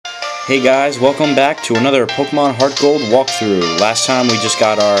Hey guys, welcome back to another Pokemon Heart Gold walkthrough. Last time we just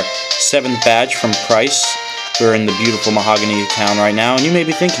got our 7th badge from Price. We're in the beautiful Mahogany Town right now, and you may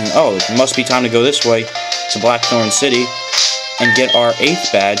be thinking, oh, it must be time to go this way to Blackthorn City and get our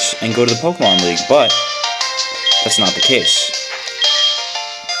 8th badge and go to the Pokemon League, but that's not the case.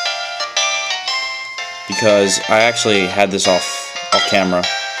 Because I actually had this off camera,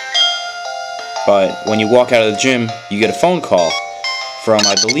 but when you walk out of the gym, you get a phone call from,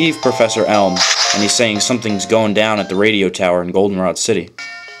 I believe, Professor Elm, and he's saying something's going down at the radio tower in Goldenrod City.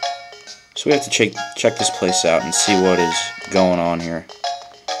 So we have to check this place out and see what is going on here.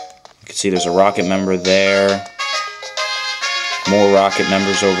 You can see there's a Rocket member there, more Rocket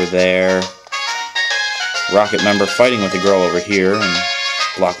members over there, Rocket member fighting with a girl over here and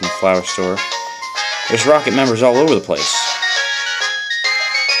blocking the flower store. There's Rocket members all over the place.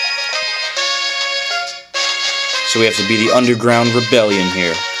 So we have to be the underground rebellion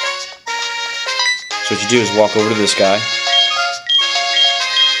here. So what you do is walk over to this guy.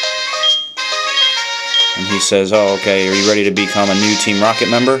 And he says, oh, okay, are you ready to become a new Team Rocket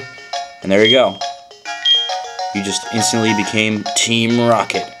member? And there you go. You just instantly became Team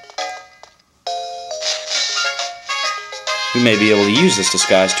Rocket. We may be able to use this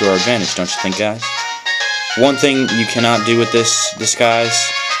disguise to our advantage, don't you think, guys? One thing you cannot do with this disguise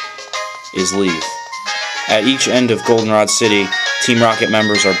is leave. At each end of Goldenrod City, Team Rocket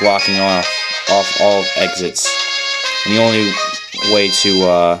members are blocking off all exits. And the only way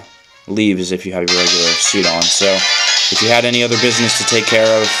to leave is if you have your regular suit on. So, if you had any other business to take care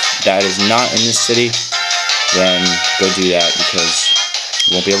of that is not in this city, then go do that, because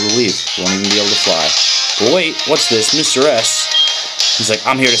you won't be able to leave. You won't even be able to fly. But wait, what's this? Mr. S. He's like,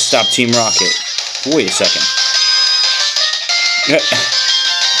 I'm here to stop Team Rocket. Wait a second.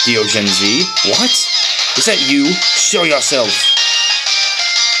 Diogen Z? What? Is that you? Show yourself!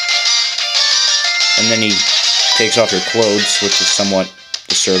 And then he takes off your clothes, which is somewhat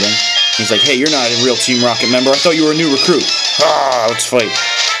disturbing. He's like, hey, you're not a real Team Rocket member. I thought you were a new recruit. Ah, let's fight.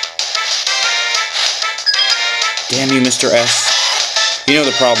 Damn you, Mr. S. You know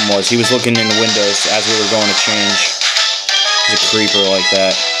the problem was, he was looking in the windows as we were going to change. He's a creeper like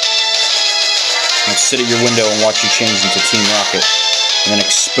that. I'll sit at your window and watch you change into Team Rocket, and then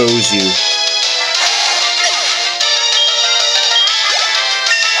expose you.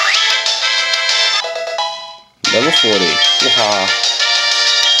 Level 40. Waha.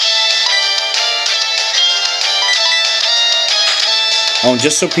 Oh,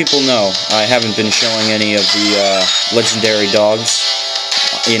 just so people know, I haven't been showing any of the legendary dogs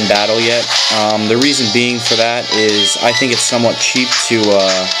in battle yet. The reason being for that is I think it's somewhat cheap to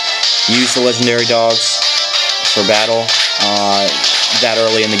use the legendary dogs for battle that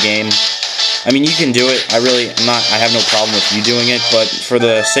early in the game. I mean, you can do it. I have no problem with you doing it, but for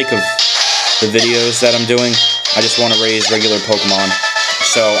the sake of the videos that I'm doing, I just want to raise regular Pokemon,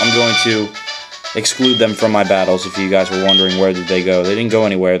 so I'm going to exclude them from my battles. If you guys were wondering where did they go, they didn't go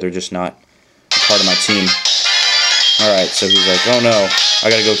anywhere, they're just not a part of my team. Alright, so he's like, oh no, I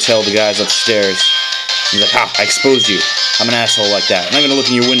gotta go tell the guys upstairs. He's like, ha, I exposed you. I'm an asshole like that. I'm not gonna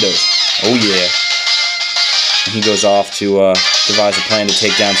look in your windows. Oh yeah. And he goes off to devise a plan to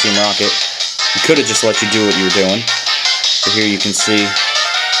take down Team Rocket. He could have just let you do what you were doing. But here you can see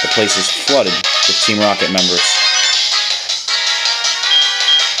the place is flooded with Team Rocket members.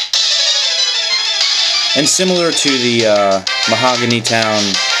 And similar to the Mahogany Town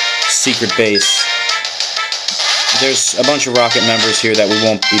secret base, there's a bunch of Rocket members here that we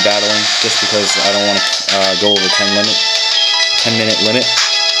won't be battling, just because I don't want to go over 10-minute limit.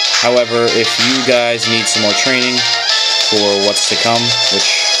 However, if you guys need some more training for what's to come, which,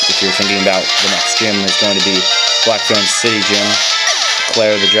 if you're thinking about the next gym, is going to be Blackthorn City Gym,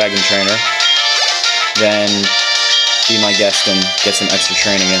 Claire the Dragon Trainer, then be my guest and get some extra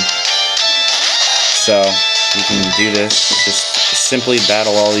training in. So, you can do this, just simply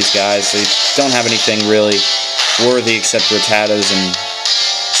battle all these guys. They don't have anything really worthy except Rattatas, and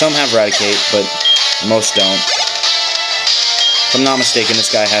some have Raticate, but most don't. If I'm not mistaken,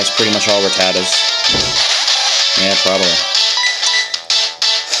 this guy has pretty much all Rattatas. Yeah, probably.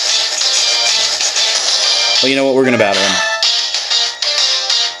 Well, you know what, we're gonna battle him.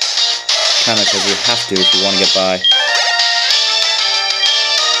 Kinda because we have to if we want to get by.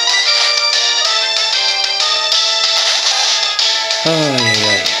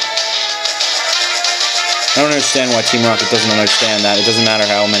 I don't understand why Team Rocket doesn't understand that. It doesn't matter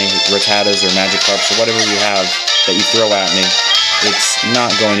how many Rattatas or Magikarps or whatever you have that you throw at me. It's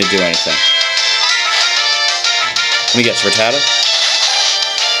not going to do anything. Let me guess, Rattata?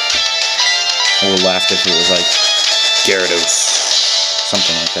 I would have laughed if it was like Gyarados.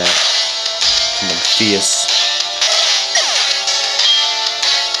 Something like that. Fierce.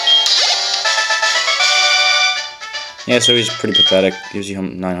 Yeah, so he's pretty pathetic. Gives you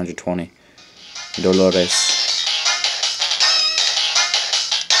 920. Dolores.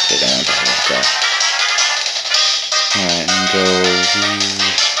 Okay, down, go. Alright, and go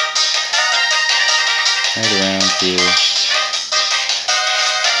right around here.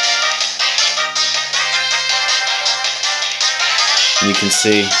 And you can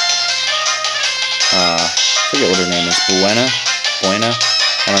see, I forget what her name is, Buena? I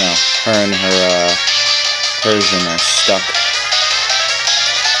don't know. Her and her Persian are stuck.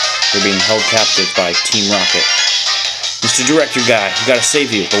 They're being held captive by Team Rocket. Mr. Director guy, we gotta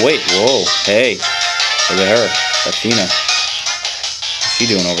save you. But wait, whoa, hey, look at her, Athena. What's she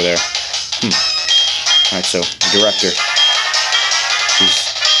doing over there? Alright, so, Director.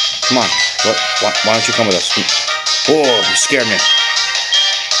 Come on, why don't you come with us? Oh, you scared me.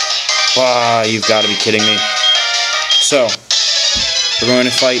 Ah, you've got to be kidding me. So, we're going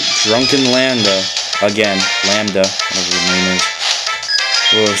to fight Drunken Lambda again. Lambda, whatever the name is.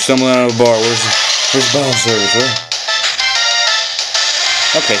 We're stumbling out of a bar. Where's bottle service? Where?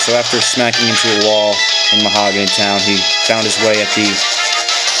 Okay, so after smacking into a wall in Mahogany Town, he found his way at the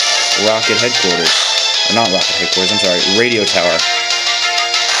Rocket headquarters. Or not Rocket headquarters, I'm sorry, Radio Tower.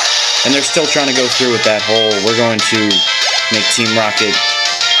 And they're still trying to go through with that whole, we're going to make Team Rocket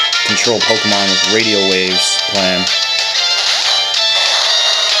control Pokemon with radio waves plan.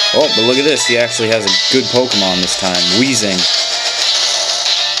 Oh, but look at this, he actually has a good Pokemon this time, Weezing.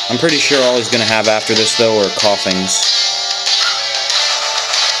 I'm pretty sure all he's going to have after this, though, are Coughings.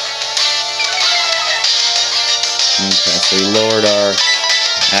 Okay, so we lowered our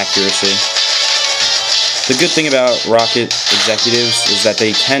accuracy. The good thing about Rocket executives is that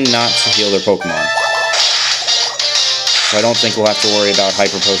they tend not to heal their Pokemon. So I don't think we'll have to worry about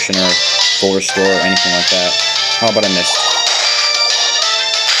Hyper Potion or Full Restore or anything like that. Oh, but I missed.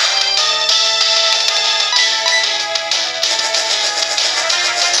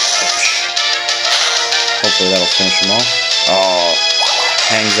 Hopefully that'll finish him off. Oh,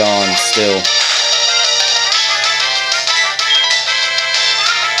 hangs on still.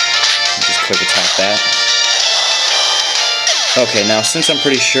 Just quick attack that. Okay, now since I'm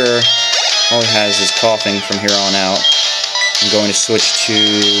pretty sure all he has is Coughing from here on out, I'm going to switch to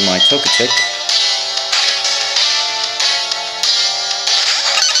my Togetic.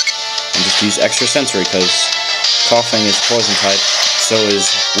 And just use Extra Sensory, because Coughing is Poison type, so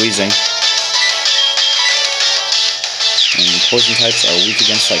is Weezing. And Poison types are weak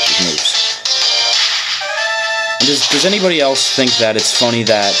against Psychic moves. And does anybody else think that it's funny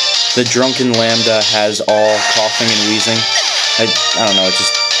that the Drunken Lambda has all Coughing and Weezing? I don't know, it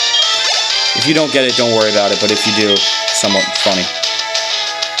just... If you don't get it, don't worry about it, but if you do, somewhat funny.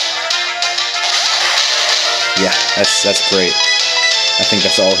 Yeah, that's great. I think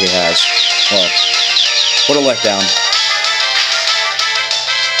that's all he has. Well, what a letdown.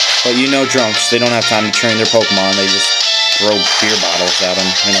 But you know drunks, they don't have time to train their Pokemon, they just throw beer bottles at them,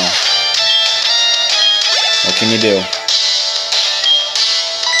 you know. What can you do?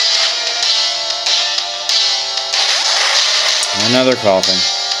 Another Coughing.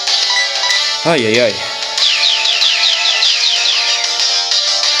 Ay, ay, ay.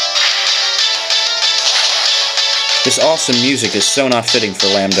 This awesome music is so not fitting for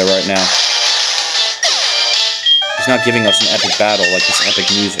Lambda right now. He's not giving us an epic battle like this epic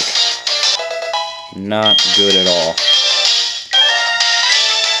music. Not good at all.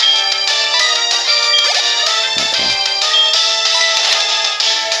 Okay.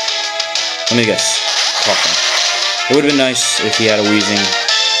 Let me guess. Coughing. It would have been nice if he had a Weezing.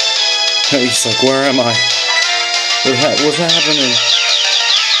 He's like, where am I? What's happening?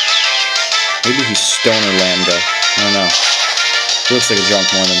 Maybe he's Stoner Lambda. I don't know. He looks like a drunk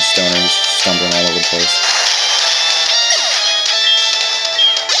more than a stoner. He's stumbling all over the place.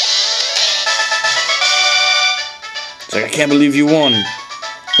 It's like, I can't believe you won.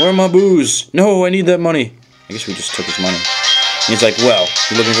 Where are my booze? No, I need that money. I guess we just took his money. And he's like, well,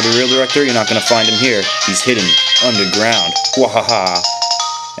 you're looking for the real director? You're not going to find him here. He's hidden underground. Wahaha.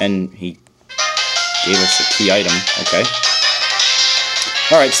 And he gave us a key item. Okay.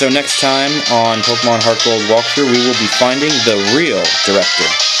 Alright, so next time on Pokemon Heart Gold Walkthrough, we will be finding the real director.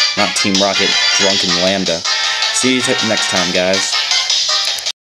 Not Team Rocket, Drunken Lambda. See you next time, guys.